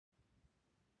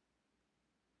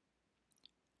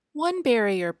One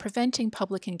barrier preventing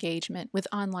public engagement with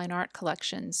online art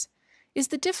collections is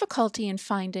the difficulty in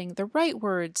finding the right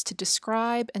words to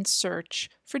describe and search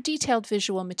for detailed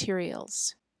visual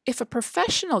materials. If a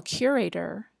professional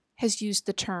curator has used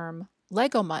the term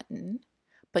Lego mutton,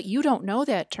 but you don't know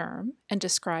that term and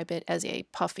describe it as a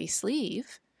puffy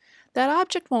sleeve, that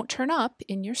object won't turn up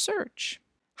in your search.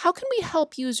 How can we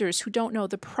help users who don't know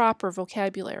the proper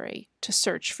vocabulary to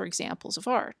search for examples of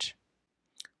art?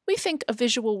 We think a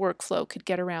visual workflow could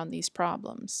get around these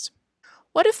problems.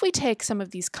 What if we take some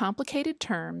of these complicated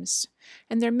terms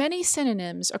and their many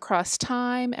synonyms across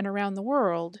time and around the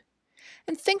world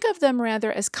and think of them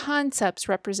rather as concepts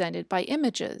represented by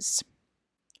images?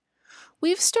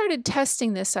 We've started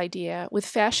testing this idea with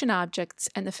fashion objects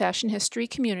and the fashion history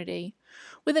community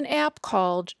with an app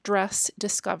called Dress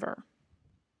Discover.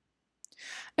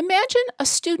 Imagine a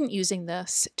student using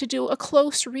this to do a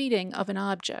close reading of an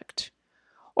object,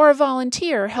 or a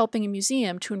volunteer helping a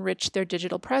museum to enrich their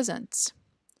digital presence.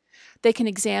 They can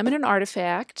examine an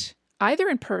artifact, either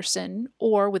in person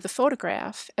or with a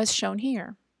photograph, as shown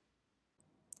here.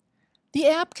 The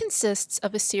app consists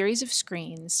of a series of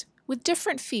screens with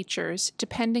different features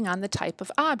depending on the type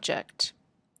of object.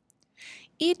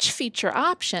 Each feature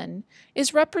option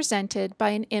is represented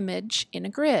by an image in a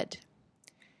grid.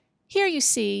 Here you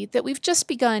see that we've just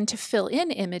begun to fill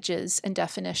in images and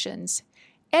definitions,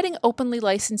 adding openly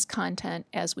licensed content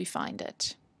as we find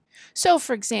it. So,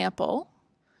 for example,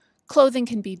 clothing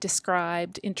can be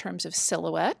described in terms of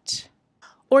silhouette,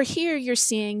 or here you're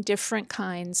seeing different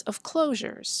kinds of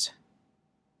closures.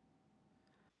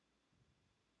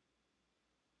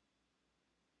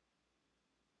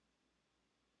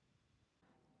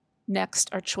 Next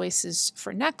are choices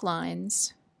for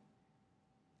necklines,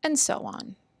 and so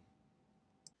on.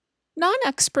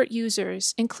 Non-expert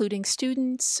users, including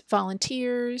students,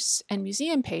 volunteers, and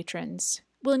museum patrons,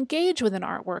 will engage with an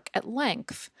artwork at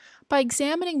length by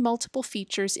examining multiple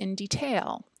features in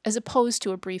detail, as opposed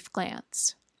to a brief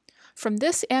glance. From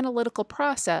this analytical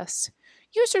process,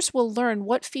 users will learn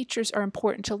what features are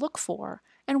important to look for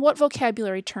and what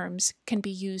vocabulary terms can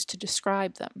be used to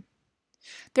describe them.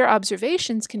 Their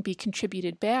observations can be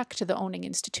contributed back to the owning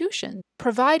institution,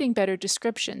 providing better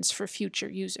descriptions for future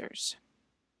users.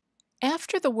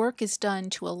 After the work is done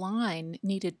to align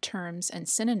needed terms and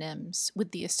synonyms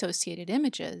with the associated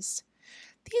images,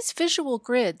 these visual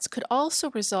grids could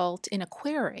also result in a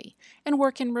query and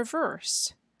work in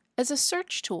reverse as a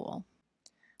search tool.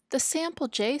 The sample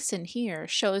JSON here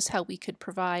shows how we could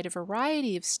provide a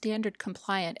variety of standard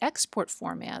compliant export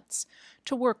formats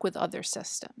to work with other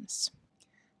systems.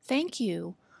 Thank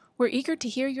you. We're eager to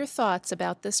hear your thoughts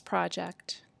about this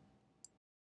project.